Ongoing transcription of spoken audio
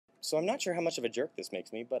So I'm not sure how much of a jerk this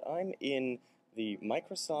makes me, but I'm in the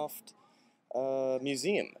Microsoft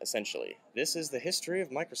museum, essentially. This is the history of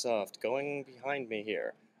Microsoft going behind me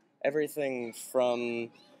here. Everything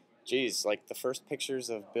from, geez, like the first pictures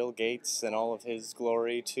of Bill Gates and all of his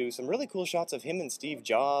glory to some really cool shots of him and Steve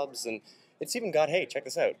Jobs, and it's even got, hey, check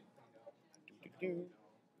this out.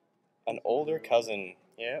 An older cousin.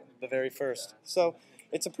 Yeah, the very first. So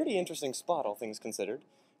it's a pretty interesting spot, all things considered.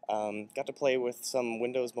 Got to play with some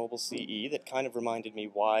Windows Mobile CE that kind of reminded me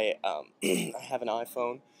why I have an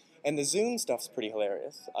iPhone. And the Zune stuff's pretty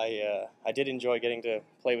hilarious. I did enjoy getting to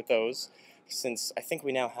play with those, since I think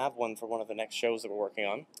we now have one for one of the next shows that we're working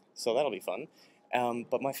on. So that'll be fun.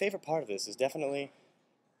 But my favorite part of this is definitely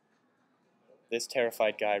this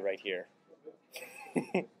terrified guy right here.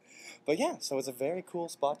 But yeah, so it's a very cool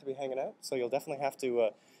spot to be hanging out. So you'll definitely have to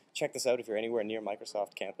check this out if you're anywhere near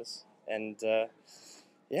Microsoft campus. And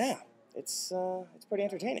yeah, it's pretty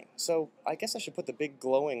entertaining. So I guess I should put the big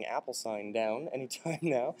glowing Apple sign down anytime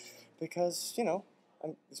now, because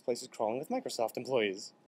this place is crawling with Microsoft employees.